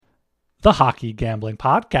The Hockey Gambling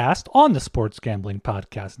Podcast on the Sports Gambling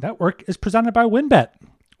Podcast Network is presented by WynnBET.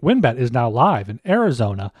 WynnBET is now live in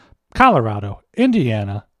Arizona, Colorado,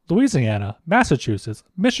 Indiana, Louisiana, Massachusetts,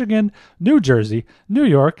 Michigan, New Jersey, New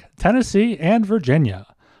York, Tennessee, and Virginia.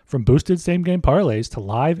 From boosted same-game parlays to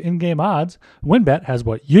live in-game odds, WynnBET has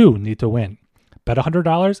what you need to win. Bet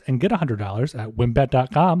 $100 and get $100 at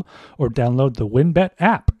wynnbet.com or download the WynnBET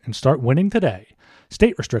app and start winning today.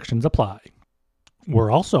 State restrictions apply.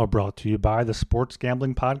 We're also brought to you by the Sports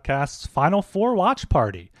Gambling Podcast's Final Four Watch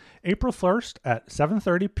Party. April 1st at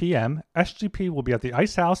 7:30 p.m., SGP will be at the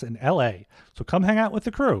Ice House in LA, so come hang out with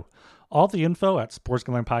the crew. All the info at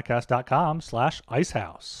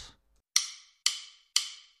sportsgamblingpodcast.com/icehouse.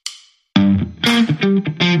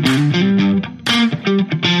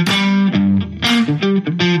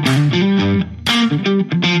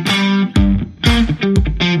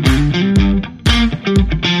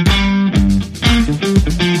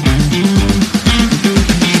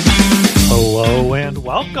 Hello and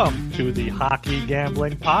welcome to the Hockey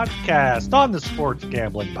Gambling Podcast on the Sports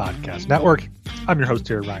Gambling Podcast Network. I'm your host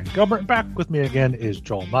here, Ryan Gilbert. Back with me again is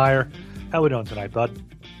Joel Meyer. How we doing tonight, bud?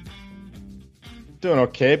 Doing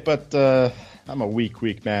okay, but I'm a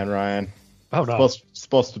weak man, Ryan. Oh, no.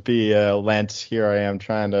 Supposed to be Lent. Here I am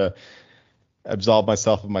trying to absolve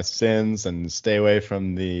myself of my sins and stay away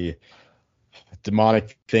from the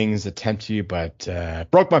demonic things that tempt you, but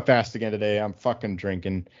broke my fast again today. I'm fucking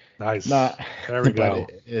drinking. Nice. There we go.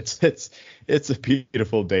 It's a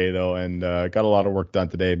beautiful day though, and got a lot of work done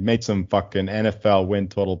today. Made some fucking NFL win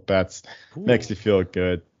total bets. Ooh. Makes you feel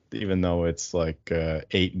good, even though it's like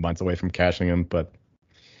 8 months away from cashing them. But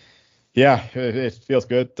yeah, it feels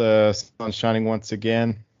good. The sun's shining once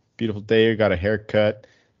again. Beautiful day. Got a haircut,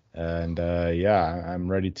 and yeah, I'm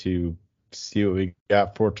ready to see what we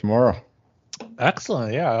got for tomorrow.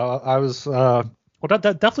 Excellent. Yeah, I was. Well,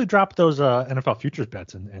 that definitely dropped those NFL futures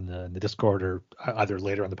bets in the Discord or either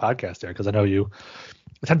later on the podcast there, because I know you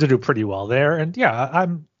tend to do pretty well there. And yeah,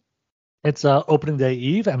 it's opening day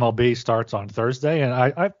eve. MLB starts on Thursday, and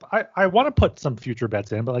I want to put some future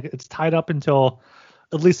bets in, but like it's tied up until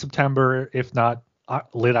at least September, if not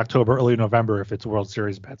late October, early November, if it's World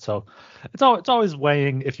Series bet. So it's always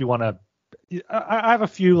weighing if you want to. I have a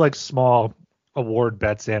few like small award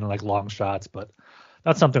bets in, like long shots, but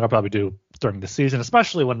that's something I'll probably do during the season,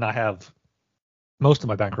 especially when I have most of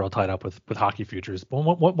my bankroll tied up with hockey futures.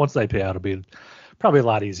 But once they pay out, it'll be probably a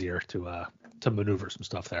lot easier to maneuver some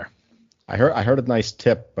stuff there. I heard a nice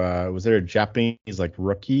tip. Was there a Japanese like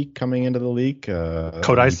rookie coming into the league?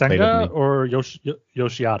 Kodai Senga or Yoshida or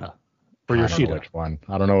Yoshida? I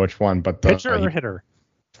don't know which one, but pitcher or hitter?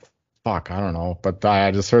 Fuck, I don't know. But I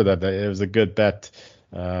just heard that it was a good bet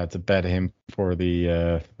to bet him for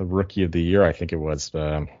the rookie of the year. I think it was.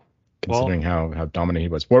 Considering how dominant he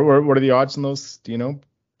was. What are the odds in those? Do you know?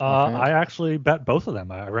 I actually bet both of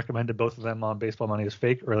them. I recommended both of them on Baseball Money is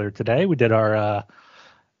Fake earlier today. We did our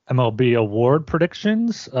MLB award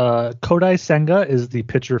predictions. Kodai Senga is the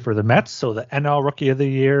pitcher for the Mets, so the NL Rookie of the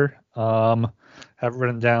Year. Have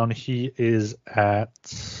written down he is at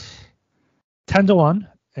 10-1,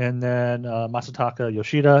 and then Masataka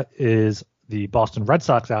Yoshida is the Boston Red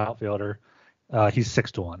Sox outfielder. He's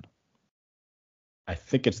 6-1. I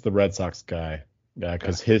think it's the Red Sox guy,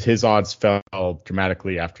 because his odds fell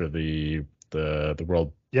dramatically after the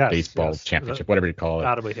World Baseball Championship, whatever you call it.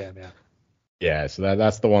 Probably him, yeah. Yeah, so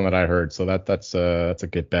that's the one that I heard. So that's a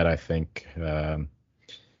good bet, I think.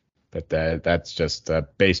 But that's just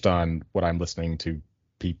based on what I'm listening to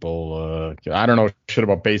people. I don't know shit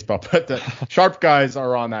about baseball, but the sharp guys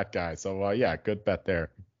are on that guy. So yeah, good bet there.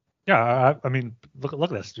 Yeah, I mean, look at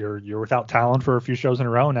this. You're without Talon for a few shows in a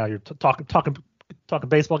row now. You're talking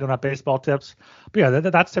baseball, giving out baseball tips. But yeah,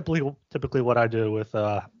 that's typically what I do with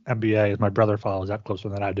NBA. Is my brother follows that closer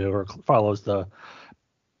than I do, or follows the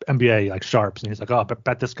NBA like sharps, and he's like, oh,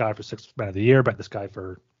 bet this guy for Sixth Man of the Year, bet this guy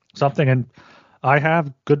for something, and I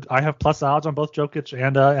have plus odds on both Jokic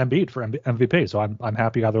and Embiid for MVP, so I'm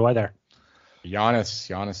happy either way there.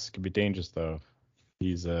 Giannis could be dangerous though.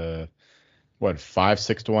 He's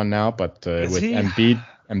 5-6-1 now, but with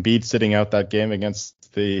Embiid sitting out that game against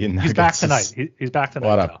the he's back tonight. He's back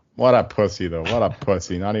tonight. What a pussy though. What a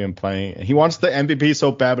pussy. Not even playing. He wants the MVP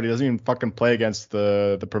so bad, but he doesn't even fucking play against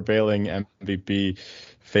the prevailing MVP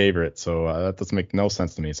favorite. So that doesn't make no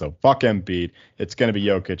sense to me. So fuck Embiid. It's gonna be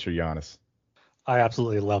Jokic or Giannis. I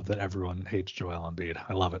absolutely love that everyone hates Joel Embiid.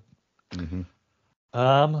 I love it. Mm-hmm.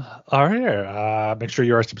 All right. Make sure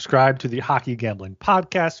you are subscribed to the Hockey Gambling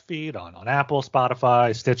Podcast feed on Apple,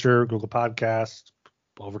 Spotify, Stitcher, Google Podcasts,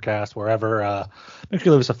 Overcast, wherever. Make sure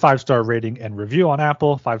you leave us a 5-star rating and review on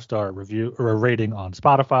Apple, 5-star review or a rating on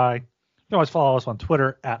Spotify. can always follow us on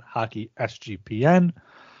Twitter at HockeySGPN.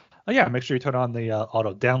 Yeah, make sure you turn on the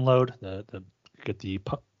auto download, the get the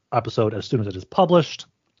episode as soon as it is published.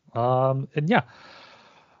 And yeah,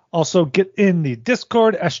 also get in the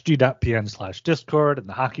Discord, sg.pn/Discord, and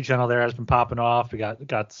the hockey channel there has been popping off. We got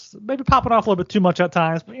maybe popping off a little bit too much at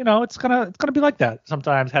times, but it's gonna be like that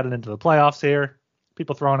sometimes heading into the playoffs here.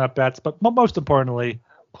 People throwing up bets, but most importantly,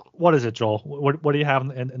 what is it, Joel? What do you have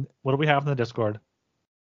and what do we have in the Discord?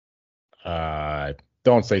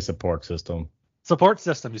 Don't say support system. Support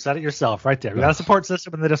system. You said it yourself right there. We got a support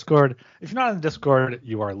system in the Discord. If you're not in the Discord,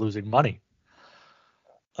 you are losing money.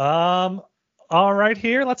 All right,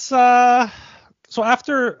 here. Let's so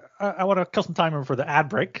after I want to kill some time for the ad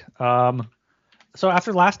break. So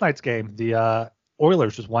after last night's game, the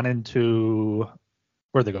Oilers just went into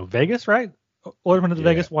where'd they go? Vegas, right? Oilers went into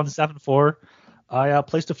Vegas, won 7-4. I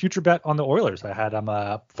placed a future bet on the Oilers. I had them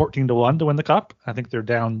 14-1 to win the cup. I think they're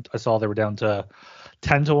down. I saw they were down to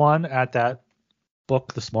 10-1 at that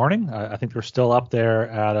book this morning. I think they're still up there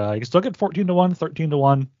at you can still get 14-1,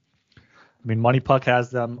 13-1. I mean, Money Puck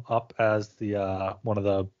has them up as the one of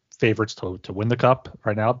the favorites to win the cup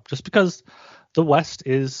right now, just because the West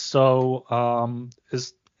is so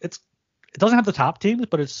it doesn't have the top teams,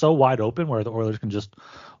 but it's so wide open where the Oilers can just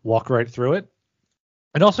walk right through it.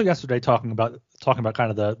 And also yesterday talking about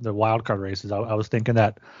kind of the wild card races, I was thinking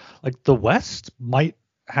that like the West might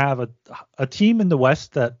have a team in the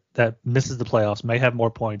West that misses the playoffs may have more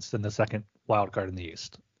points than the second wild card in the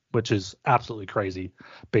East, which is absolutely crazy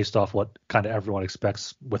based off what kind of everyone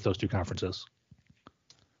expects with those two conferences.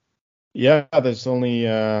 Yeah, there's only,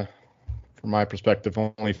 from my perspective,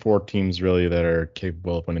 only 4 teams really that are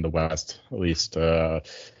capable of winning the West, at least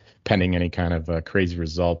pending any kind of crazy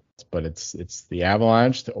results. But it's the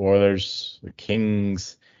Avalanche, the Oilers, the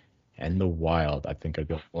Kings, and the Wild. I think are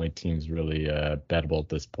the only teams really bettable at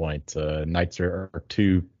this point. Knights are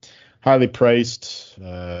too highly priced.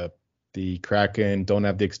 The Kraken don't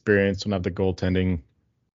have the experience, don't have the goaltending.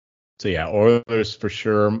 So yeah, Oilers for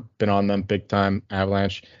sure, been on them big time.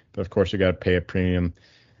 Avalanche, but of course you got to pay a premium.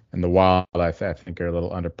 And the Wild, I think, are a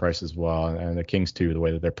little underpriced as well. And the Kings too, the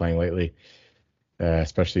way that they're playing lately,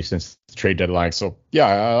 especially since the trade deadline. So yeah,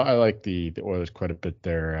 I like the Oilers quite a bit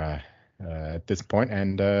there at this point,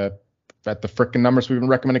 and at the frickin' numbers we've been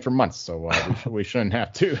recommending for months. So we shouldn't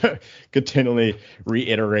have to continually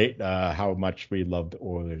reiterate how much we love the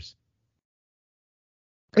Oilers.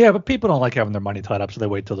 Yeah, but people don't like having their money tied up, so they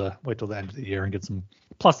wait till the end of the year and get some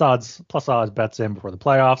plus odds bets in before the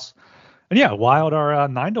playoffs. And yeah, Wild are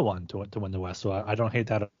 9-1 to win the West, so I don't hate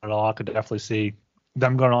that at all. I could definitely see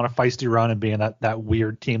them going on a feisty run and being that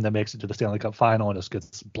weird team that makes it to the Stanley Cup final and just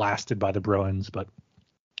gets blasted by the Bruins. But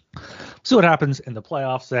we'll see what happens in the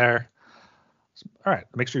playoffs there. All right,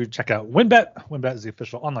 make sure you check out WynnBET. WynnBET is the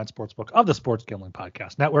official online sportsbook of the Sports Gambling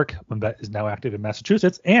Podcast Network. WynnBET is now active in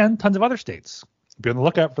Massachusetts and tons of other states. Be on the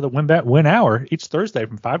lookout for the WynnBET Win Hour each Thursday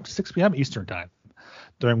from 5 to 6 p.m. Eastern Time.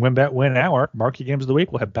 During WynnBET Win Hour, marquee games of the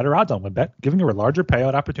week will have better odds on WynnBET, giving you a larger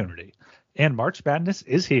payout opportunity. And March Madness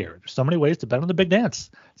is here. There's so many ways to bet on the big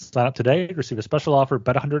dance. Sign up today to receive a special offer,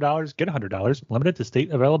 bet $100, get $100, limited to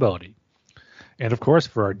state availability. And of course,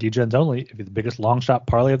 for our DGens only, if you're the biggest long shot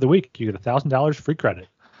parlay of the week, you get $1,000 free credit.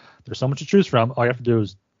 There's so much to choose from. All you have to do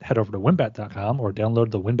is head over to WynnBET.com or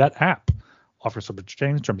download the WynnBET app. Offer subject to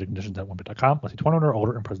change, terms and conditions at WynnBET.com. Must be 21 or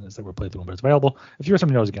older and present that were played through WynnBET is available. If you or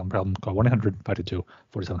somebody knows a gambling problem, call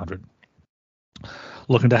 1-800-522-4700.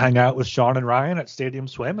 Looking to hang out with Sean and Ryan at Stadium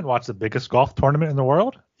Swim and watch the biggest golf tournament in the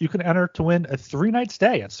world? You can enter to win a 3-night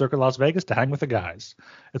stay at Circuit Las Vegas to hang with the guys.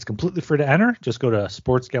 It's completely free to enter. Just go to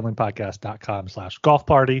sportsgamblingpodcast.com/golf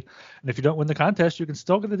party. And if you don't win the contest, you can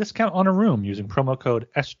still get a discount on a room using promo code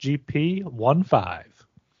SGP15.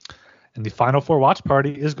 And the Final Four watch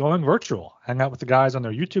party is going virtual. Hang out with the guys on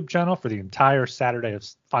their YouTube channel for the entire Saturday of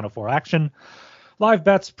Final Four action. Live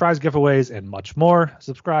bets, prize giveaways, and much more.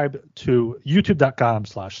 Subscribe to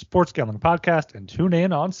youtube.com/sportsgamblingpodcast and tune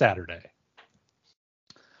in on Saturday.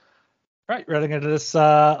 All right, running into this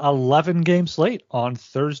 11-game slate on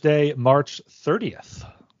Thursday, March 30th.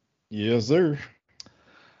 Yes, sir.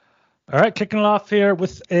 All right, kicking it off here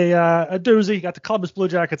with a doozy. You got the Columbus Blue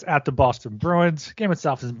Jackets at the Boston Bruins. Game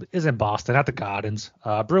itself is in Boston at the Gardens.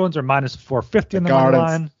 Bruins are minus 450 in the money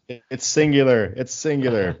line. It's singular. It's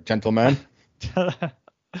singular, gentlemen.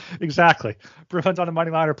 Exactly. Bruins on the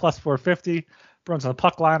money line are plus 450. Bruins on the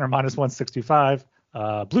puck line are minus 165.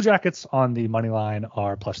 Blue Jackets on the money line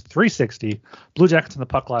are plus 360. Blue Jackets on the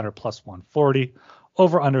puck line are plus 140.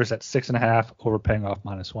 Over-under is at 6.5. Over paying off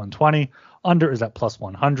minus 120. Under is at plus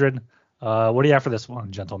 100. What do you have for this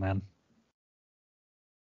one, gentlemen?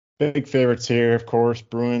 Big favorites here, of course.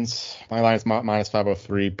 Bruins. My line is minus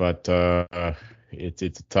 503, but it's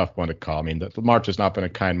a tough one to call. I mean, the March has not been a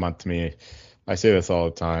kind month to me. I say this all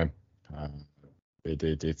the time. Uh,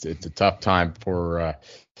 it's a tough time for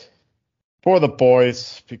the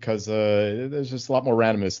boys because there's just a lot more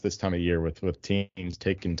randomness this time of year with teams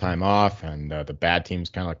taking time off and the bad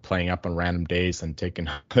teams kind of like playing up on random days and taking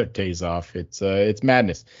good days off. It's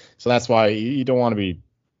madness. So that's why you don't want to be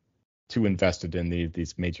too invested in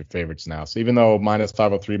these major favorites now. So even though minus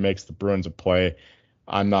 503 makes the Bruins a play,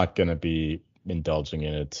 I'm not going to be indulging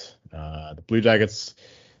in it. The Blue Jackets,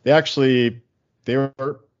 they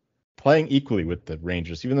were playing equally with the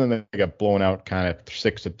Rangers, even though they got blown out kind of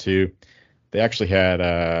 6-2. They actually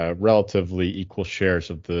had relatively equal shares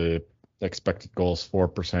of the expected goals for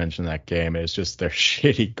percentage in that game. It's just their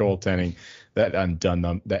shitty goaltending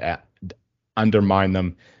that undermined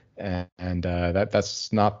them. And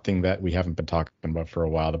that's nothing that we haven't been talking about for a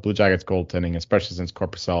while. The Blue Jackets goaltending, especially since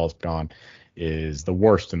Korpisalo is gone, is the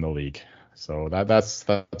worst in the league. So that's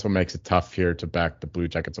what makes it tough here to back the Blue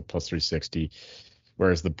Jackets at plus 360.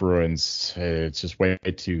 Whereas the Bruins, it's just way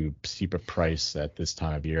too steep a price at this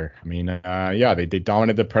time of year. I mean, they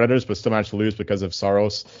dominated the Predators, but still managed to lose because of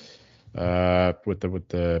Saros with that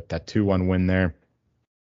 2-1 win there.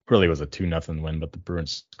 Really was a 2-0 win, but the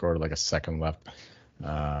Bruins scored like a second left.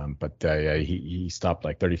 He stopped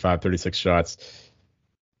like 35, 36 shots.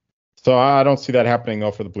 So I don't see that happening though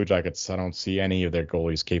for the Blue Jackets. I don't see any of their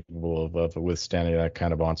goalies capable of withstanding that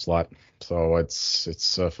kind of onslaught. So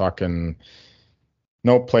it's a fucking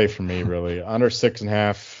no play for me really. Under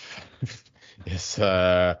 6.5 is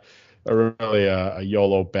really a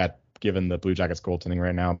YOLO bet given the Blue Jackets goaltending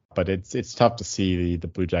right now. But it's tough to see the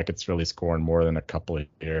Blue Jackets really scoring more than a couple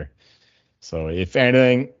here. So if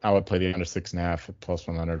anything, I would play the under 6.5 at plus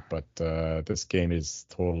 100. But this game is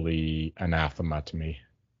totally anathema to me.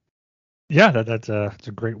 Yeah, that's a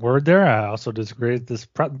great word there. I also disagree. This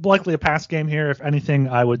likely a pass game here. If anything,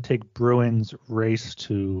 I would take Bruins race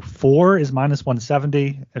to 4 is minus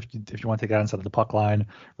 170. If you want to take that instead of the puck line,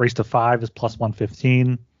 race to 5 is plus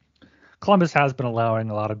 115. Columbus has been allowing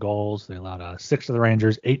a lot of goals. They allowed 6 to the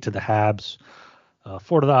Rangers, 8 to the Habs,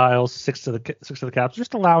 4 to the Isles, 6 to the Caps.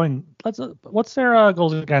 Just allowing. What's their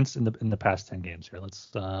goals against in the past 10 games here?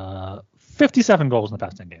 57 goals in the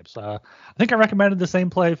past 10 games. I think I recommended the same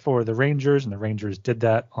play for the Rangers, and the Rangers did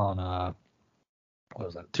that on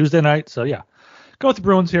Tuesday night. So yeah, go with the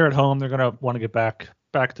Bruins here at home. They're gonna want to get back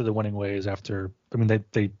to the winning ways after. I mean,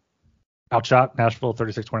 they outshot Nashville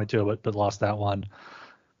 36-22, but lost that one.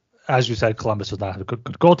 As you said, Columbus does not have a good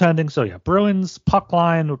goaltending. So yeah, Bruins puck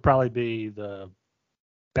line would probably be the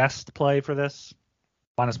best play for this.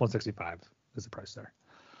 Minus 165 is the price there.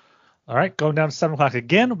 All right, going down to 7 o'clock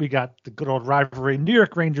again, we got the good old rivalry, New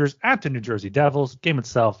York Rangers at the New Jersey Devils. Game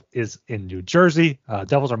itself is in New Jersey.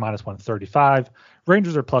 Devils are minus 135.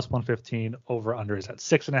 Rangers are plus 115. Over under is at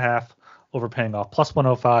 6.5. Over paying off plus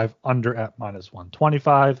 105. Under at minus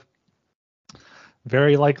 125.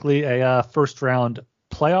 Very likely a first round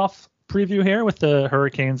playoff preview here with the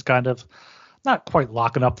Hurricanes kind of not quite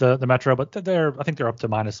locking up the Metro, but I think they're up to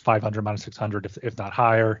minus 500, minus 600, if not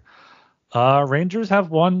higher. Rangers have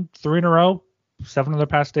won 3 in a row, 7 of their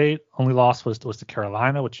past 8. Only loss was to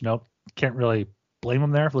Carolina, which can't really blame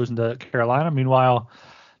them there for losing to Carolina. Meanwhile,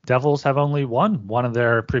 Devils have only won 1 of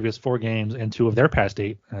their previous 4 games and 2 of their past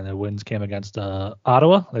 8, and the wins came against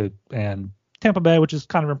Ottawa and Tampa Bay, which is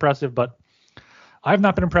kind of impressive. But I've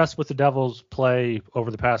not been impressed with the Devils' play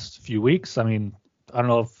over the past few weeks. I mean, I don't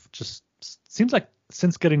know if it just seems like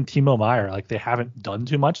since getting Timo Meier, like they haven't done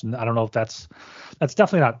too much, and I don't know if that's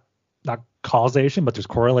definitely not causation, but there's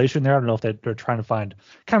correlation there. I don't know if they're trying to find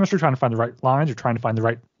chemistry, trying to find the right lines, or trying to find the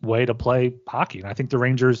right way to play hockey. And I think the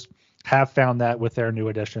Rangers have found that with their new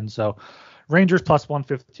addition. So Rangers plus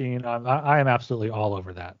 115. I am absolutely all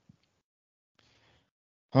over that.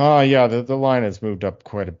 Yeah, the line has moved up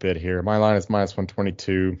quite a bit here. My line is minus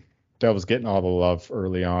 122. Devils getting all the love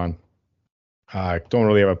early on. Don't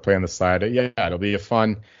really have a play on the side. Yeah, it'll be a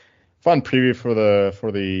fun preview for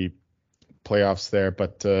the playoffs there.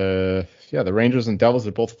 But the Rangers and Devils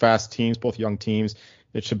are both fast teams, both young teams.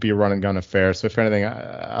 It should be a run and gun affair. So if anything,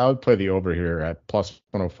 I would play the over here at plus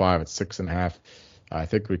 105 at 6.5. I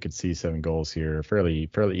think we could see 7 goals here fairly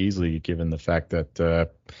easily, given the fact that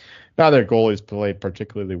neither goalie's played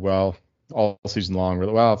particularly well all season long.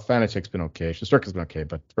 Well, Vanecek's been okay. Shesterkin's been okay,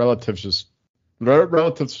 but relative to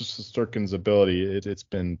Shesterkin's ability, it's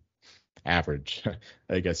been average,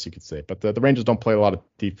 I guess you could say. But the Rangers don't play a lot of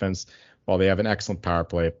defense while they have an excellent power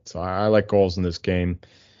play. So I like goals in this game.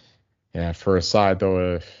 Yeah, for a side,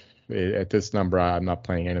 though, At this number, I'm not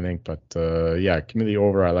playing anything. But yeah, give me the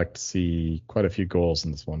over. I like to see quite a few goals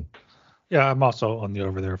in this one. Yeah, I'm also on the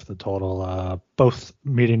over there for the total. Both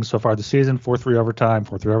meetings so far this season, 4-3 overtime,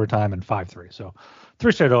 4-3 overtime, and 5-3. So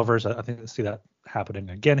 3 straight overs. I think I see that happening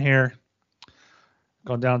again here.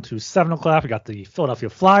 Going down to 7 o'clock, we got the Philadelphia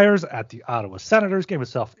Flyers at the Ottawa Senators. Game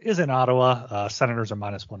itself is in Ottawa. Senators are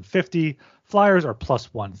minus 150. Flyers are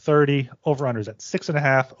plus 130. Over-unders at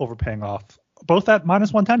 6.5. Overpaying off both at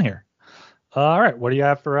minus 110 here. All right, what do you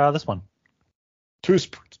have for this one?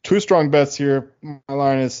 Two strong bets here. My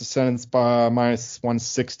line is the Senators by minus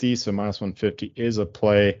 160, so minus 150 is a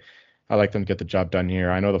play. I like them to get the job done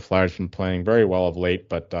here. I know the Flyers have been playing very well of late,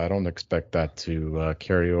 but I don't expect that to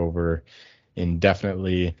carry over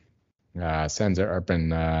indefinitely. Sens have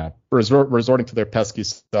been resorting to their pesky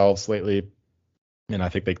selves lately, and I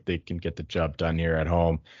think they can get the job done here at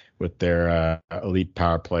home with their elite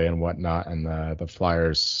power play and whatnot. And the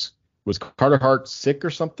Flyers, was Carter Hart sick or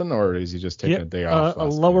something, or is he just taking a day off? A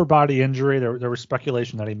lower body injury. There was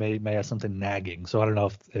speculation that he may have something nagging, so I don't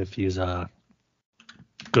know if he's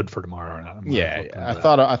good for tomorrow or not. Yeah, I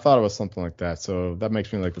thought it was something like that. So that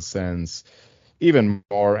makes me like the Sens even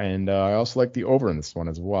more, and I also like the over in this one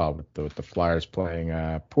as well, with the Flyers playing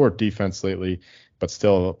poor defense lately, but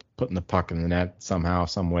still putting the puck in the net somehow,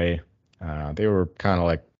 some way. They were kind of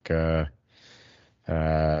like it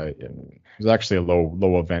was actually a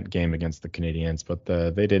low event game against the Canadiens, but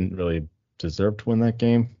they didn't really deserve to win that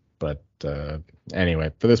game. But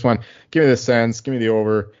anyway, for this one, give me the Sens, give me the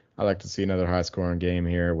over. I like to see another high scoring game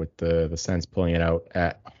here with the Sens pulling it out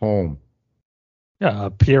at home. Yeah,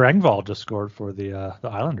 Pierre Engvall just scored for the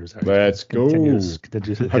Islanders. Actually. Let's go. Continues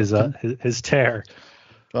his tear.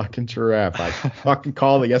 Fucking giraffe. I fucking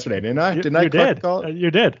called it yesterday, didn't I? You did. Call it?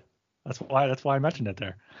 You did. That's why I mentioned it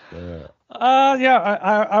there. Yeah.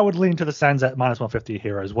 I would lean to the Sens at minus 150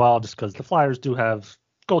 here as well, just because the Flyers do have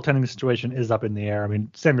goaltending situation is up in the air. I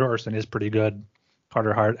mean, Samuel Ersson is pretty good.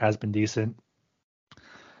 Carter Hart has been decent.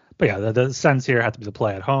 But yeah, the Sens here have to be the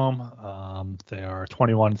play at home. They are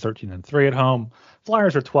 21-13-3 at home.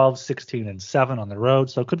 Flyers are 12-16-7 on the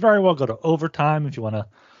road, so it could very well go to overtime if you want to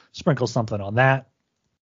sprinkle something on that.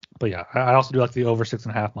 But yeah, I also do like the over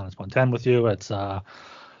 6.5 minus 110 with you. It's not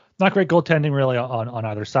great goaltending really on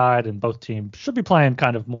either side, and both teams should be playing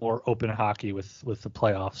kind of more open hockey with the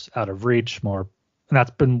playoffs out of reach more. And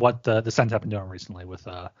that's been what the Sens have been doing recently with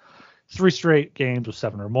 3 straight games with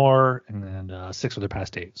 7 or more, and then 6 of their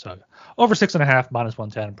past 8. So over 6.5 minus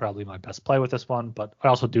 110, probably my best play with this one. But I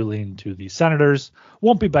also do lean to the Senators.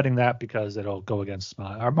 Won't be betting that because it'll go against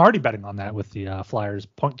I'm already betting on that with the Flyers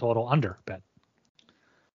point total under bet.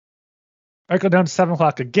 All right, go down to 7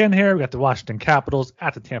 o'clock again here. We got the Washington Capitals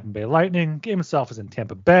at the Tampa Bay Lightning. Game itself is in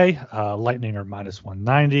Tampa Bay. Lightning are minus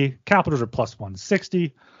 190. Capitals are plus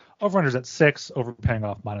 160. Over-unders at 6, overpaying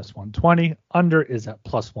off minus 120. Under is at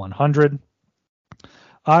plus 100.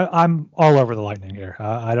 I'm all over the Lightning here.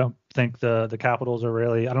 I don't think the Capitals are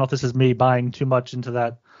really. I don't know if this is me buying too much into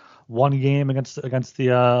that one game against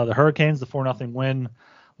the Hurricanes, the 4-0 win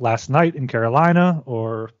last night in Carolina,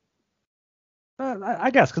 or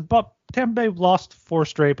I guess because Tampa Bay lost 4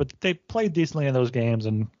 straight, but they played decently in those games,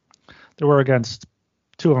 and they were against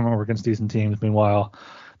 2 of them were against decent teams. Meanwhile,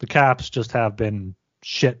 the Caps just have been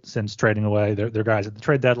shit since trading away their guys at the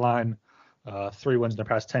trade deadline. 3 wins in their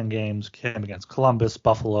past 10 games came against Columbus,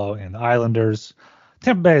 Buffalo, and the Islanders.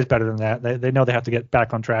 Tampa Bay is better than that. They know they have to get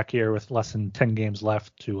back on track here with less than 10 games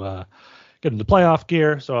left to get into playoff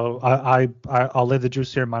gear. So I'll lay the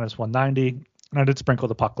juice here minus 190. And I did sprinkle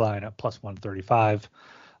the puck line at plus 135.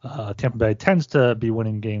 Tampa Bay tends to be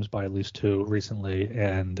winning games by at least 2 recently,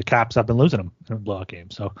 and the Caps have been losing them in blowout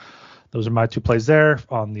games. So those are my 2 plays there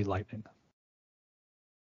on the Lightning.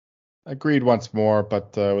 Agreed once more,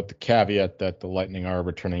 but with the caveat that the Lightning are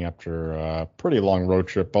returning after a pretty long road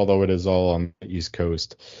trip, although it is all on the East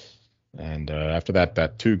Coast. And after that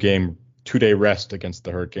 2-day rest against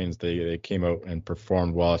the Hurricanes, they came out and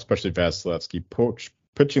performed well, especially Vasilevsky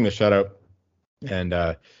pitching the shutout. And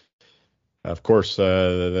of course,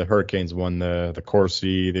 the Hurricanes won the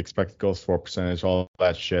Corsi, the expected goals for percentage, all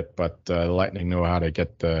that shit. But the Lightning know how to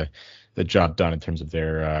get the job done in terms of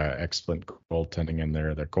their excellent goaltending and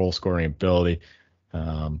their goal scoring ability.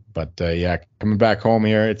 But yeah, coming back home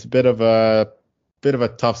here, it's a bit of a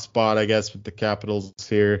tough spot, I guess, with the Capitals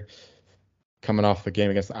here. Coming off the game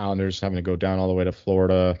against the Islanders, having to go down all the way to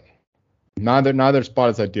Florida. Neither spot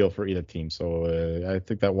is ideal for either team, so I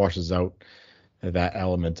think that washes out that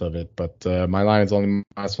element of it. But my line is only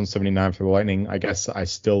minus 179 for the Lightning. I guess I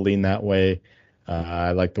still lean that way.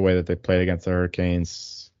 I like the way that they played against the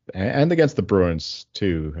Hurricanes. and against the Bruins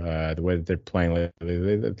too. The way that they're playing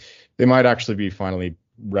lately, they might actually be finally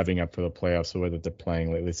revving up for the playoffs. The way that they're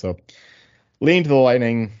playing lately, so lean to the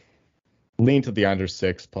Lightning. Lean to the under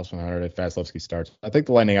 6 plus 100 if Vasilevsky starts. I think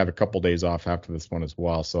the Lightning have a couple days off after this one as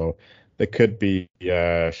well, so they could be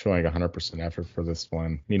showing 100% effort for this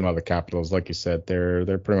one. Meanwhile, the Capitals, like you said,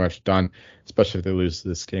 they're pretty much done, especially if they lose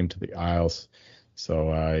this game to the Isles.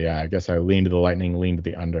 So yeah, I guess I lean to the Lightning, lean to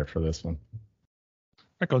the under for this one.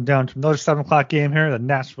 Right, going down to another 7 o'clock game here. The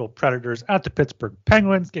Nashville Predators at the Pittsburgh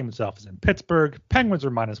Penguins. Game itself is in Pittsburgh. Penguins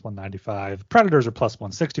are minus 195. Predators are plus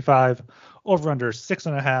 165. Over under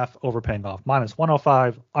 6.5. Over paying off minus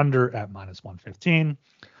 105. Under at minus 115.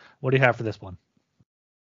 What do you have for this one?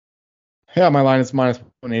 Yeah, my line is minus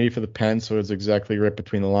 180 for the Pens, so it's exactly right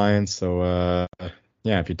between the lines. So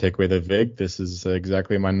yeah, if you take away the VIG, this is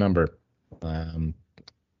exactly my number.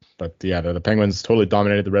 But yeah, the Penguins totally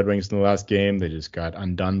dominated the Red Wings in the last game. They just got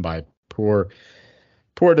undone by poor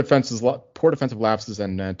defensive lapses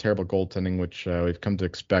and terrible goaltending, which we've come to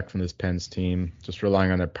expect from this Pens team. Just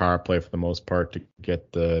relying on their power play for the most part to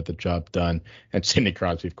get the job done. And Sidney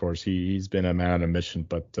Crosby, of course, he's been a man on a mission,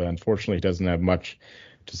 but unfortunately he doesn't have much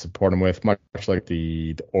to support him with, much like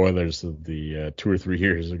the Oilers of the 2 or 3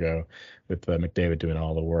 years ago with McDavid doing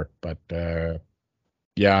all the work. But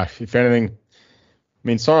yeah, if anything. I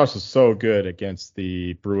mean, Saros was so good against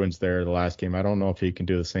the Bruins there the last game. I don't know if he can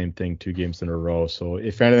do the same thing 2 games in a row. So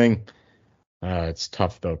if anything, it's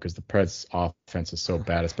tough though because the Preds' offense is so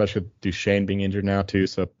bad, especially with Duchesne being injured now too.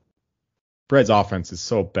 So Preds' offense is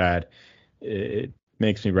so bad, it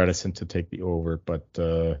makes me reticent to take the over. But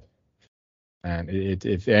and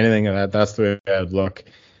if anything, that's the way I'd look.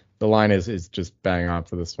 The line is just bang on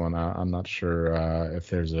for this one. I'm not sure if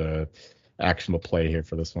there's a actionable play here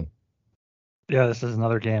for this one. Yeah, this is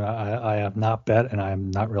another game I have not bet, and I'm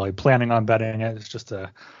not really planning on betting it. It's just a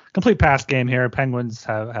complete pass game here. Penguins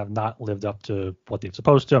have not lived up to what they're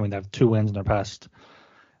supposed to. I mean, they have 2 wins in their past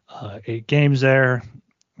 8 games there,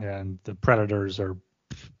 and the Predators are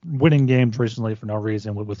winning games recently for no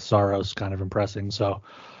reason, with Saros kind of impressing. So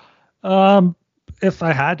if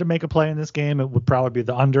I had to make a play in this game, it would probably be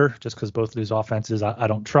the under, just because both of these offenses I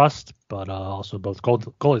don't trust, but also both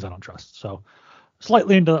goalies I don't trust. So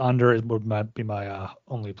slightly into the under would be my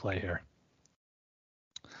only play here.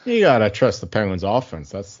 You gotta trust the Penguins'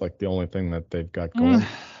 offense. That's like the only thing that they've got going.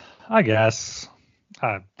 I guess.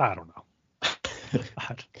 I don't know.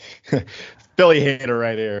 Philly hater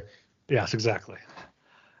right here. Yes, exactly.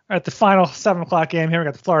 All right, the final 7 o'clock game here. We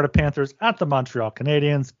got the Florida Panthers at the Montreal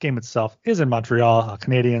Canadiens. Game itself is in Montreal.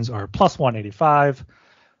 Canadiens are plus 185.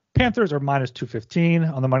 Panthers are minus 215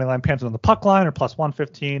 on the money line. Panthers on the puck line are plus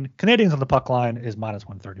 115. Canadiens on the puck line is minus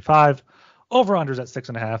 135. Over unders at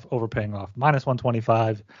 6.5. Over paying off minus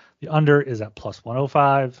 125. The under is at plus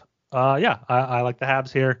 105. Yeah, I like the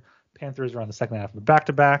Habs here. Panthers are on the second half of the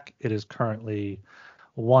back-to-back. It is currently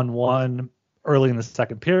 1-1 early in the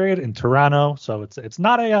second period in Toronto, so it's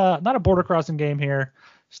not a border crossing game here.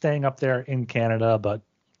 Staying up there in Canada, but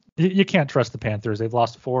you can't trust the Panthers. They've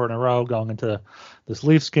lost 4 in a row going into this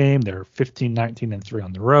Leafs game. They're 15-19-3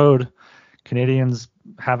 on the road. Canadians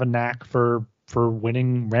have a knack for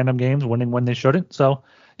winning random games, winning when they shouldn't. So,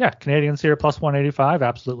 yeah, Canadians here plus 185.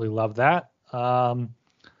 Absolutely love that.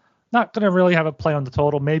 Not going to really have a play on the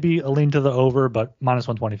total. Maybe a lean to the over, but minus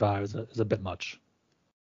 125 is a bit much.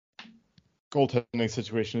 Goaltending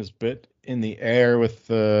situation is a bit in the air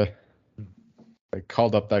with I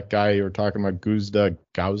called up that guy you were talking about, Gauzda,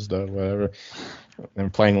 whatever. They're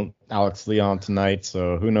playing Alex Leon tonight,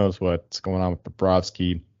 so who knows what's going on with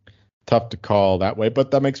Bobrovsky. Tough to call that way,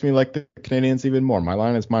 but that makes me like the Canadiens even more. My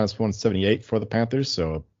line is minus 178 for the Panthers,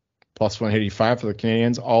 so plus 185 for the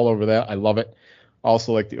Canadiens. All over that. I love it.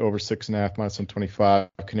 Also like the over 6.5, minus 125.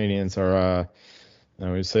 Canadiens are,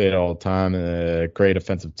 we say it all the time, a great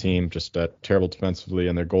offensive team, just terrible defensively,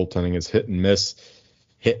 and their goaltending is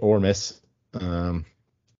hit or miss.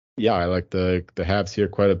 Yeah, I like the Habs here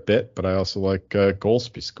quite a bit, but I also like goals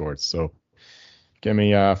to be scored. So give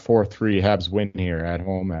me 4-3 Habs win here at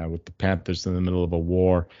home with the Panthers in the middle of a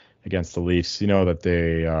war against the Leafs. You know that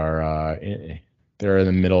they are they're in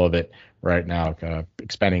the middle of it right now,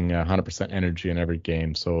 expending 100% energy in every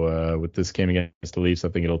game. So with this game against the Leafs, I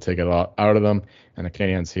think it'll take a lot out of them. And the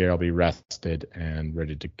Canadiens here, I'll be rested and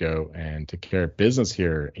ready to go and take care of business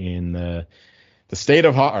here in the state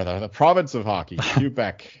of the province of hockey,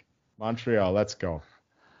 Quebec, Montreal. Let's go.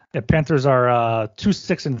 Yeah, Panthers are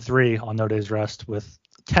 2-6-3 on no days rest, with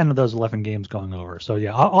 10 of those 11 games going over. So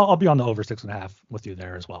yeah, I'll be on the over 6.5 with you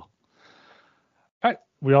there as well. All right.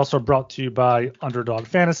 We also brought to you by Underdog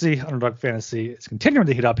Fantasy. Underdog Fantasy is continuing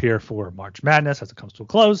to heat up here for March Madness as it comes to a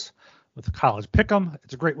close with the college pick'em.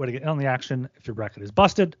 It's a great way to get in on the action if your bracket is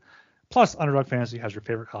busted. Plus, Underdog Fantasy has your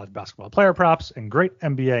favorite college basketball player props and great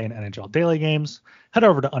NBA and NHL daily games. Head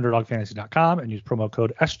over to UnderdogFantasy.com and use promo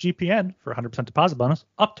code SGPN for 100% deposit bonus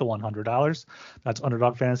up to $100. That's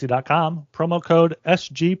UnderdogFantasy.com, promo code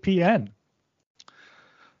SGPN.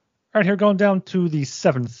 All right, here going down to the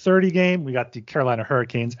 7:30 game. We got the Carolina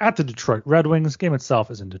Hurricanes at the Detroit Red Wings. Game itself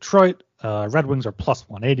is in Detroit. Red Wings are plus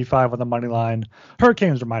 185 on the money line.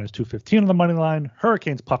 Hurricanes are minus 215 on the money line.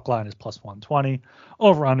 Hurricanes puck line is plus 120.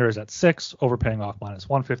 Over under is at 6. Over paying off minus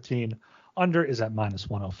 115. Under is at minus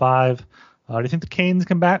 105. Do you think the Canes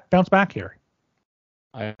can bounce back here?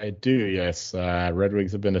 I do, yes. Red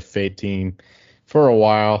Wings have been a fade team for a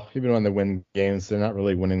while. Even when they win games, they're not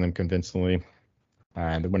really winning them convincingly.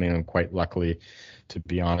 And they're winning them quite luckily, to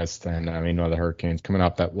be honest. And I mean, the Hurricanes coming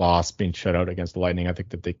off that loss, being shut out against the Lightning, I think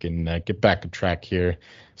that they can get back on track here.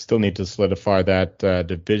 Still need to solidify that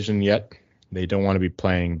division yet. They don't want to be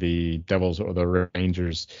playing the Devils or the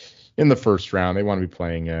Rangers in the first round. They want to be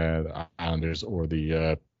playing the Islanders or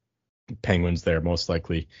the Penguins there, most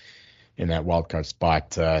likely in that wildcard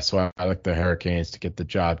spot. So I like the Hurricanes to get the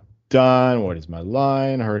job done. What is my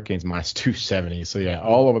line? Hurricanes minus 270. So yeah,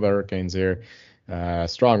 all over the Hurricanes here.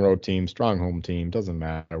 Strong road team, strong home team. Doesn't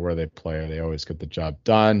matter where they play. They always get the job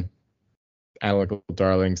done. Analytical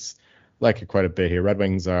darlings like it quite a bit here. Red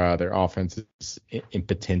Wings, their offense is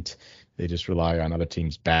impotent. They just rely on other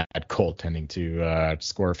teams' bad goaltending to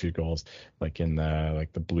score a few goals, like in the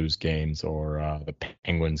Blues games or the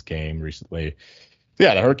Penguins game recently.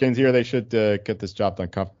 Yeah, the Hurricanes here, they should get this job done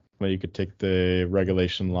comfortably. You could take the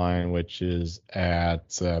regulation line, which is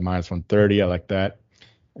at minus 130. I like that.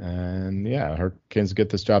 And yeah, Hurricanes get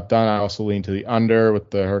this job done. I also lean to the under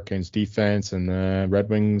with the Hurricanes defense and the Red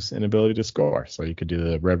Wings inability to score. So you could do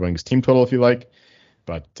the Red Wings team total if you like,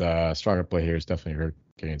 but stronger play here is definitely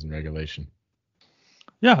Hurricanes in regulation.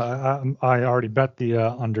 Yeah, I already bet the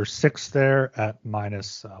under 6 there at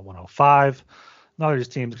minus 105. Neither of these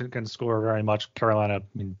teams can score very much. Carolina,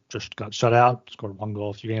 I mean, just got shut out, scored 1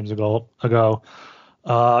 goal a few games ago.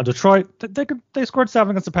 Detroit, they scored 7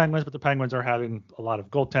 against the Penguins, but the Penguins are having a lot of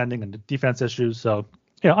goaltending and defense issues. So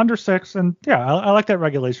yeah, under 6, and yeah, I like that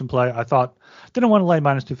regulation play. I didn't want to lay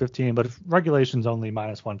minus 215, but if regulation's only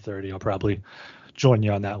minus 130, I'll probably join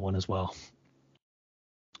you on that one as well.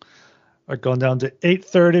 All right, going down to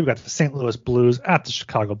 8:30, we got the St. Louis Blues at the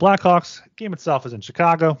Chicago Blackhawks. Game itself is in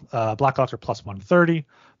Chicago. Blackhawks are plus 130.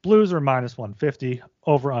 Blues are minus 150.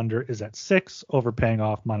 Over under is at 6. Over paying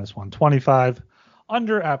off minus 125.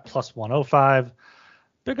 Under at plus 105.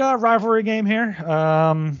 Big rivalry game here.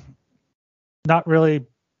 Not really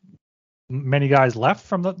many guys left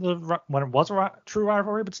from the when it was a true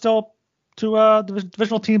rivalry, but still 2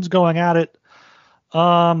 divisional teams going at it.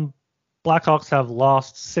 Blackhawks have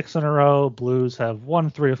lost 6 in a row. Blues have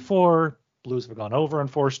won 3 of 4. Blues have gone over in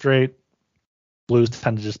 4 straight. Blues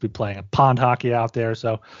tend to just be playing a pond hockey out there.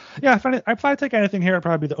 So yeah, if I take anything here, it'd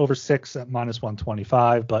probably be the over 6 at minus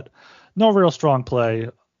 125, but no real strong play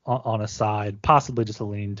on a side, possibly just a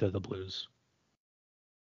lean to the Blues.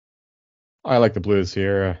 I like the Blues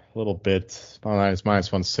here a little bit. Minus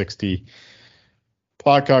 160.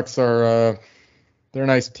 Blackhawks are they're a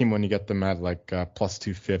nice team when you get them at like plus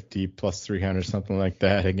 250, plus 300, something like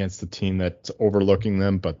that against a team that's overlooking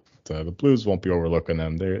them. But the Blues won't be overlooking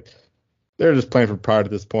them. They're just playing for pride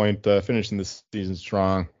at this point, finishing this season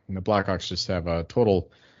strong. And the Blackhawks just have a total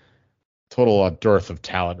dearth of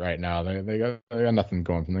talent right now. They got nothing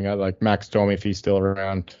going for them. They got like Max Domi if he's still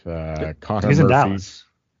around. Connor He's Murphy. In Dallas.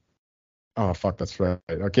 Oh fuck, that's right.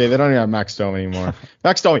 Okay, they don't even have Max Domi anymore.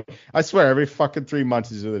 Max Domi, I swear, every fucking 3 months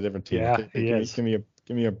he's with a different team. Yeah, okay,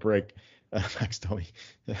 give me a break, Max Domi.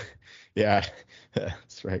 Yeah,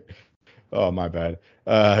 that's right. Oh my bad.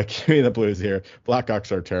 Give me the Blues here.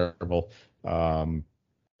 Blackhawks are terrible.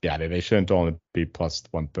 Yeah, they shouldn't only be plus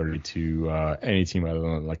 132. Any team other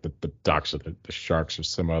than like the Ducks or the Sharks or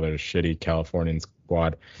some other shitty Californian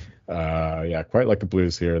squad. Yeah, quite like the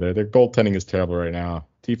Blues here. Their goaltending is terrible right now.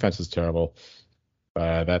 Defense is terrible.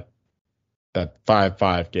 That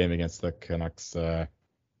 5-5 game against the Canucks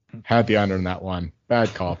had the under in that one.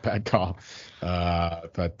 Bad call. But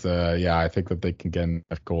yeah, I think that they can get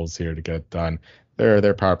enough goals here to get it done.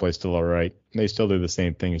 Their power play is still all right. They still do the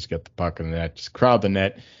same thing as get the puck in the net, just crowd the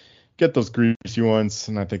net, get those greasy ones,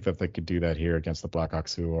 and I think that they could do that here against the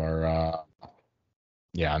Blackhawks, who are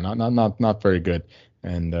yeah, not very good.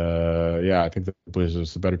 And yeah, I think the Blues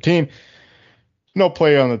is a better team. No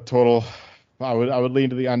play on the total. I would lean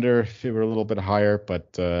to the under if it were a little bit higher,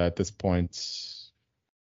 but at this point,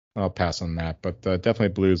 I'll pass on that. But definitely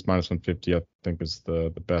Blues minus 150, I think, is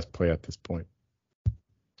the best play at this point.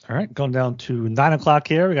 All right, going down to 9 o'clock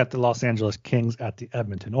here. We got the Los Angeles Kings at the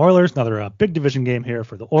Edmonton Oilers. Another big division game here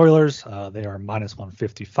for the Oilers. They are minus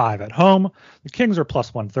 155 at home. The Kings are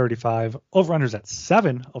plus 135. Over-unders at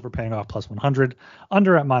 7, overpaying off plus 100.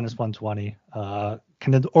 Under at minus 120.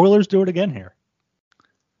 Can the Oilers do it again here?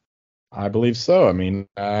 I believe so. I mean,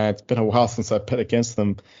 it's been a while since I bet against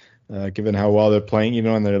them, given how well they're playing,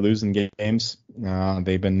 even when they're losing games.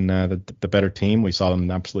 They've been the better team. We saw them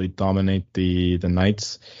absolutely dominate the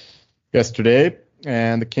Knights yesterday.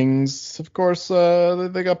 And the Kings, of course,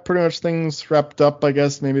 they got pretty much things wrapped up, I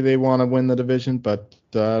guess. Maybe they want to win the division, but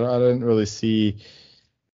I didn't really see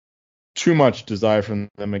too much desire from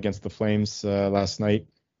them against the Flames last night.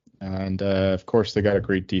 And, of course, they got a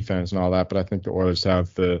great defense and all that, but I think the Oilers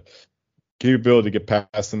have the capability to get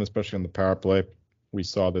past them, especially on the power play. We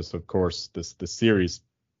saw this, of course, this series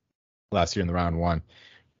last year in the round one,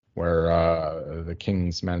 where the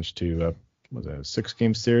Kings managed to was it a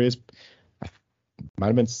 6-game series? Might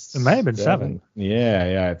have been. It may have been 7.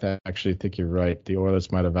 Yeah. I actually think you're right. The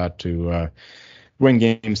Oilers might have had to win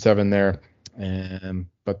Game 7 there.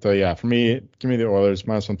 But yeah, for me, give me the Oilers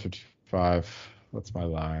minus 155. What's my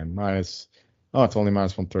line? It's only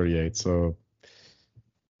minus 138. So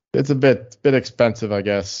it's a bit expensive, I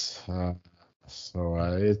guess. So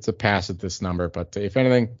it's a pass at this number. But if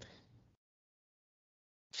anything,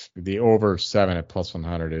 the over 7 at plus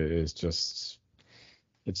 100 is just,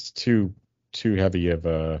 it's too heavy of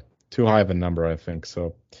too high of a number, I think.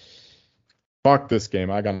 So fuck this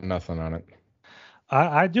game. I got nothing on it.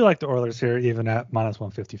 I do like the Oilers here, even at minus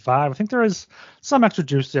 155. I think there is some extra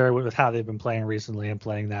juice there with how they've been playing recently and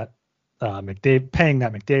playing that paying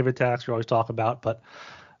that McDavid tax we always talk about. But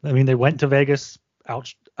I mean, they went to Vegas,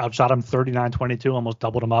 outshot them 39-22, almost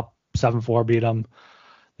doubled them up, 7-4 beat them.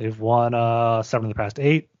 They've won 7 of the past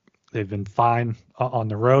 8. They've been fine on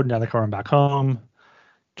the road. Now they're coming back home.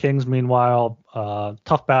 Kings, meanwhile,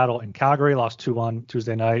 tough battle in Calgary, lost 2-1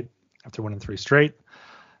 Tuesday night after winning 3 straight.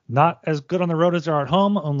 Not as good on the road as they are at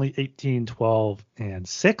home, only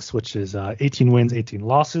 18-12-6, which is 18 wins, 18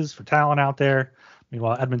 losses for talent out there.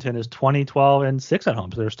 Meanwhile, Edmonton is 20-12-6 at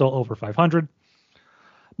home, so they're still over 500.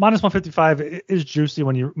 Minus 155 is juicy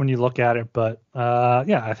when you look at it, but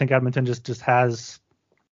yeah, I think Edmonton just has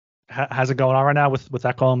it going on right now with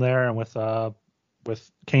that column there and with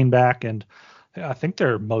Kane back, and I think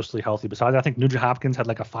they're mostly healthy. Besides, I think Nugent Hopkins had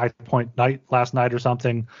like a 5-point night last night or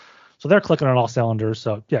something. So they're clicking on all cylinders.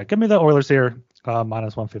 So, yeah, give me the Oilers here,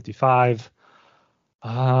 minus 155.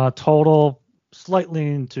 Total, slightly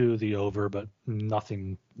into the over, but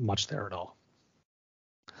nothing much there at all.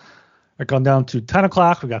 We're going down to 10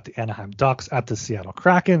 o'clock. We got the Anaheim Ducks at the Seattle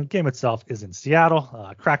Kraken. Game itself is in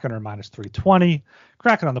Seattle. Kraken are minus 320.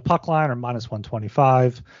 Kraken on the puck line are minus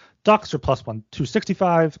 125. Ducks are plus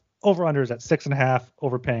 265. Over-under is at 6.5.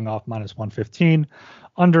 Overpaying off minus 115.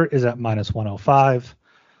 Under is at minus 105.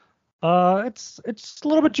 It's a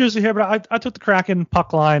little bit juicy here, but I took the Kraken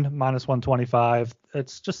puck line minus 125.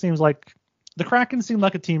 It just seems like the Kraken seem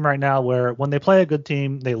like a team right now where when they play a good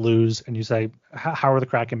team, they lose, and you say, how are the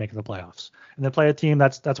Kraken making the playoffs? And they play a team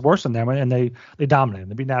that's worse than them, and they dominate.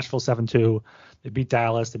 They beat Nashville 7-2. They beat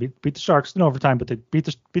Dallas. They beat the Sharks in overtime, but they beat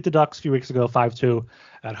the Ducks a few weeks ago 5-2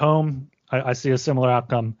 at home. I see a similar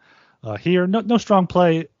outcome here. No strong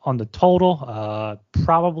play on the total.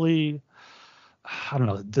 Probably. I don't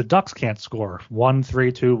know. The Ducks can't score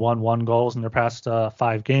 1-3-2, 1-1 goals in their past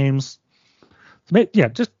 5 games. So yeah,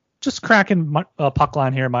 just Kraken puck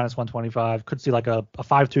line here, minus 125. Could see like a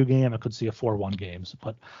 5-2 game. I could see a 4-1 games.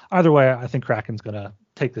 But either way, I think Kraken's going to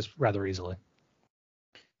take this rather easily.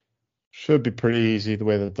 Should be pretty easy the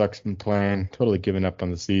way the Ducks been playing. Totally giving up on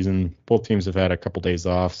the season. Both teams have had a couple days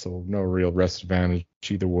off, so no real rest advantage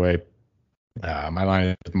either way. My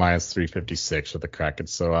line is minus 356 with the Kraken,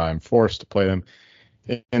 so I'm forced to play them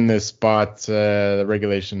in this spot. The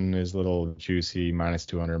regulation is a little juicy, minus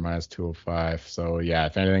 200, minus 205. So yeah,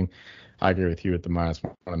 if anything, I agree with you at the minus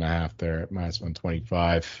 1.5 there at minus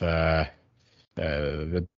 125.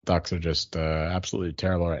 The Ducks are just absolutely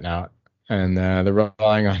terrible right now, and they're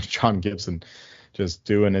relying on John Gibson just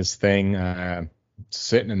doing his thing,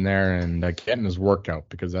 sitting in there and getting his workout,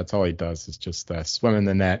 because that's all he does is just swim in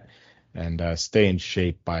the net and stay in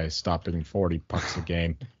shape by stopping 40 pucks a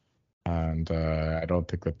game. And I don't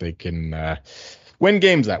think that they can win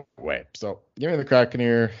games that way. So give me the Kraken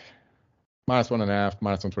here, minus 1.5, minus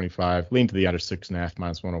 125. Lean to the under 6.5,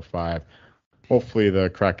 minus 105. Hopefully the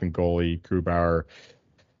Kraken goalie, Grubauer,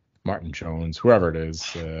 Martin Jones, whoever it is,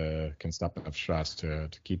 can stop enough shots to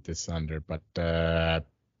keep this under. But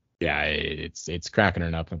yeah, it's cracking or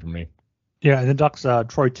nothing for me. Yeah, and the Ducks,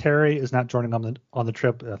 Troy Terry is not joining on the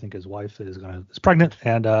trip. I think his wife is pregnant,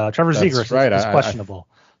 and Trevor Zegras right. is questionable.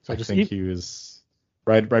 So I think he was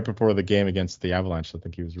right before the game against the Avalanche. I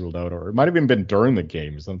think he was ruled out, or it might have even been during the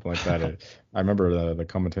game, something like that. I remember the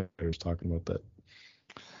commentators talking about that.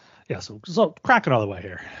 Yeah, so cracking all the way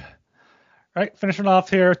here. All right, finishing off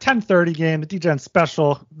here, 10:30 game, the DGen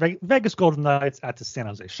special. Vegas Golden Knights at the San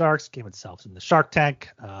Jose Sharks. Game itself is in the Shark Tank.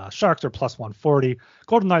 Sharks are plus 140.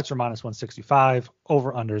 Golden Knights are minus 165.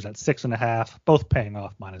 Over-unders at 6.5. Both paying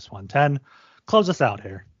off minus 110. Close us out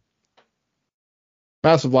here.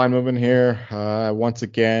 Massive line movement here. Once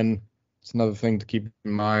again, it's another thing to keep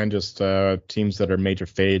in mind. Just teams that are major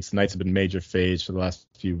fades. The Knights have been major fades for the last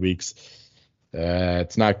few weeks.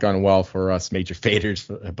 It's not gone well for us major faders,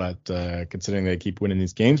 but considering they keep winning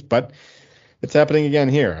these games, but it's happening again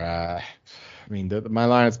here. I mean, my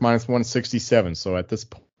line is minus 167, so at this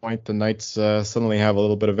point, the Knights suddenly have a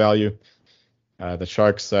little bit of value. The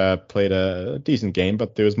Sharks played a decent game,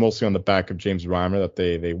 but it was mostly on the back of James Reimer that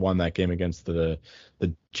they won that game against the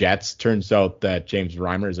Jets. Turns out that James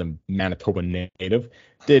Reimer is a Manitoba native.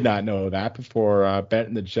 Did not know that before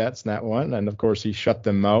betting the Jets in that one. And, of course, he shut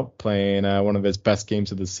them out playing one of his best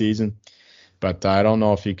games of the season. But I don't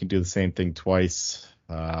know if he can do the same thing twice.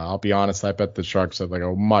 I'll be honest, I bet the Sharks have like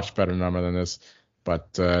a much better number than this.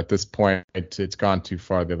 But at this point, it's gone too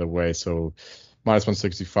far the other way. So minus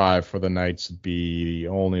 165 for the Knights would be the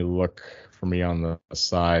only look for me on the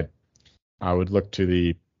side. I would look to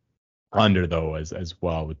the under, though, as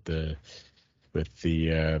well with the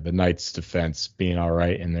Knights defense being all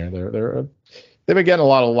right, and they've been getting a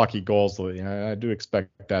lot of lucky goals lately. I do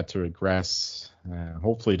expect that to regress.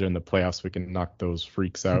 Hopefully during the playoffs we can knock those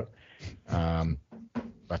freaks out.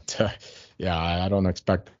 But I don't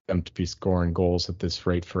expect them to be scoring goals at this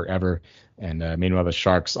rate forever. And meanwhile, the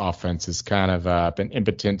Sharks' offense has kind of been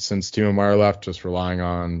impotent since Timo Meier left, just relying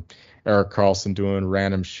on Erik Karlsson doing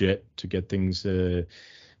random shit to get things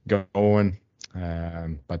going.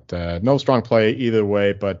 But no strong play either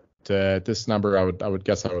way. But this number, I would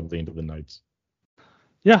guess I would lean to the Knights.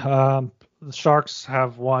 Yeah, the Sharks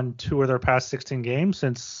have won 2 of their past 16 games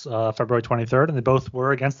since February 23rd, and they both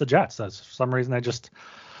were against the Jets. For some reason, they just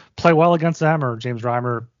play well against them, or James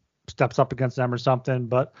Reimer steps up against them or something.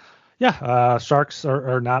 But yeah, Sharks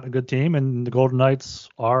are not a good team, and the Golden Knights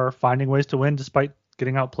are finding ways to win despite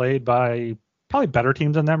getting outplayed by probably better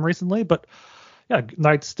teams than them recently. But yeah,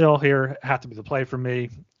 Knights still here have to be the play for me,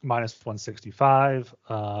 minus 165.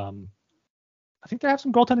 I think they have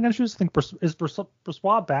some goaltending issues. I think is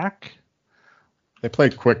Brossoit back? They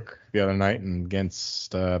played quick the other night and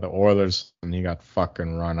against the Oilers, and he got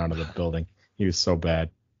fucking run out of the building. He was so bad.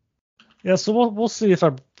 Yeah, so we'll see if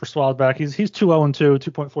Brossoit is back. He's 2-0-2,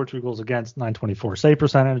 2.42 goals against, 924 save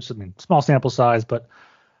percentage. I mean, small sample size, but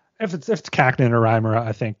if it's Kakinen or Reimer,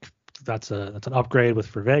 I think that's an upgrade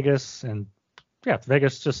for Vegas. And yeah,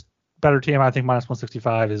 Vegas just better team. I think minus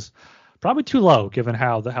 165 is probably too low given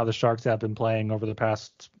how the Sharks have been playing over the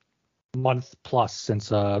past month plus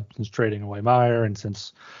since trading away Meier and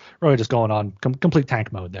since really just going on complete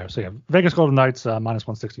tank mode there. So yeah, Vegas Golden Knights minus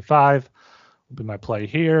 165 will be my play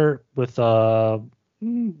here with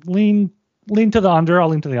lean to the under. I'll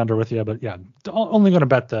lean to the under with you, but yeah, only going to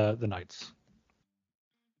bet the Knights.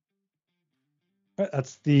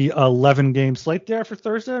 That's the 11-game slate there for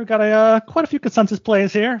Thursday. We've got quite a few consensus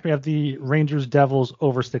plays here. We have the Rangers Devils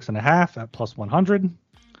over 6.5 at plus 100.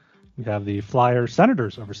 We have the Flyers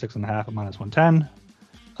Senators over 6.5 at minus 110.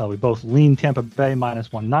 We both lean Tampa Bay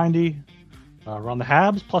minus 190. We're on the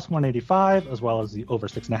Habs plus 185, as well as the over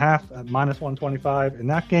 6.5 at minus 125 in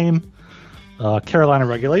that game. Carolina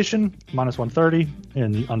regulation minus 130,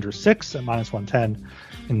 and the under 6 at minus 110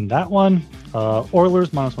 in that one.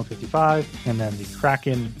 Oilers minus 155, and then the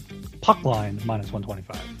Kraken puck line minus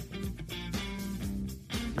 125.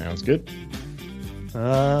 Sounds good.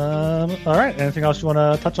 All right. Anything else you want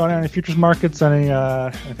to touch on? Any futures markets? Anything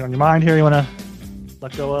on your mind here you want to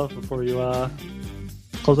let go of before you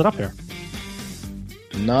close it up here?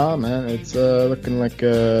 Nah, man. It's looking like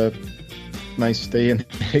a nice day in the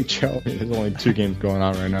NHL. There's only 2 games going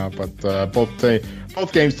on right now, but both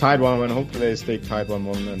games tied 1-1. Hopefully they stay tied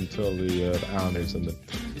 1-1 until the Islanders and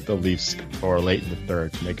the Leafs score late in the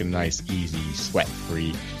third to make a nice, easy,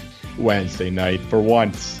 sweat-free Wednesday night. For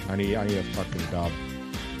once, I need a fucking dub.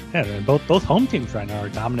 Yeah, and both home teams right now are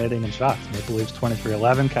dominating in shots. Maple Leafs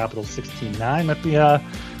 23-11, Capitals 16-9.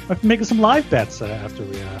 Might be making some live bets after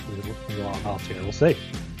we go off here. We'll see.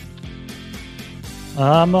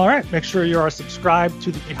 All right. Make sure you are subscribed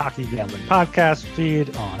to the Hockey Gambling Podcast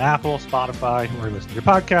feed on Apple, Spotify, where you listen to your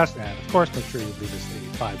podcast. And, of course, make sure you leave us a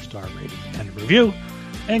 5-star rating and review.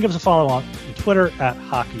 And give us a follow on Twitter at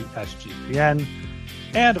HockeySGPN.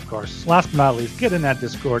 And, of course, last but not least, get in that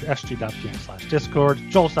Discord, sg.pn/Discord.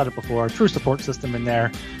 Joel said it before, true support system in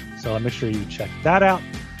there. So make sure you check that out.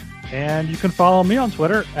 And you can follow me on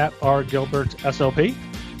Twitter at rgilbertsop.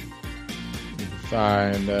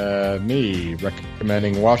 Find me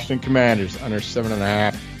recommending Washington Commanders under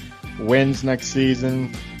 7.5 wins next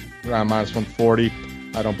season, around minus 140.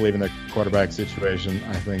 I don't believe in their quarterback situation.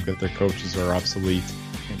 I think that their coaches are obsolete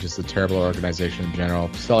and just a terrible organization in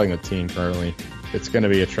general. Selling the team currently, it's going to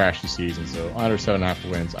be a trashy season. So under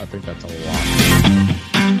 7.5 wins, I think that's a lot.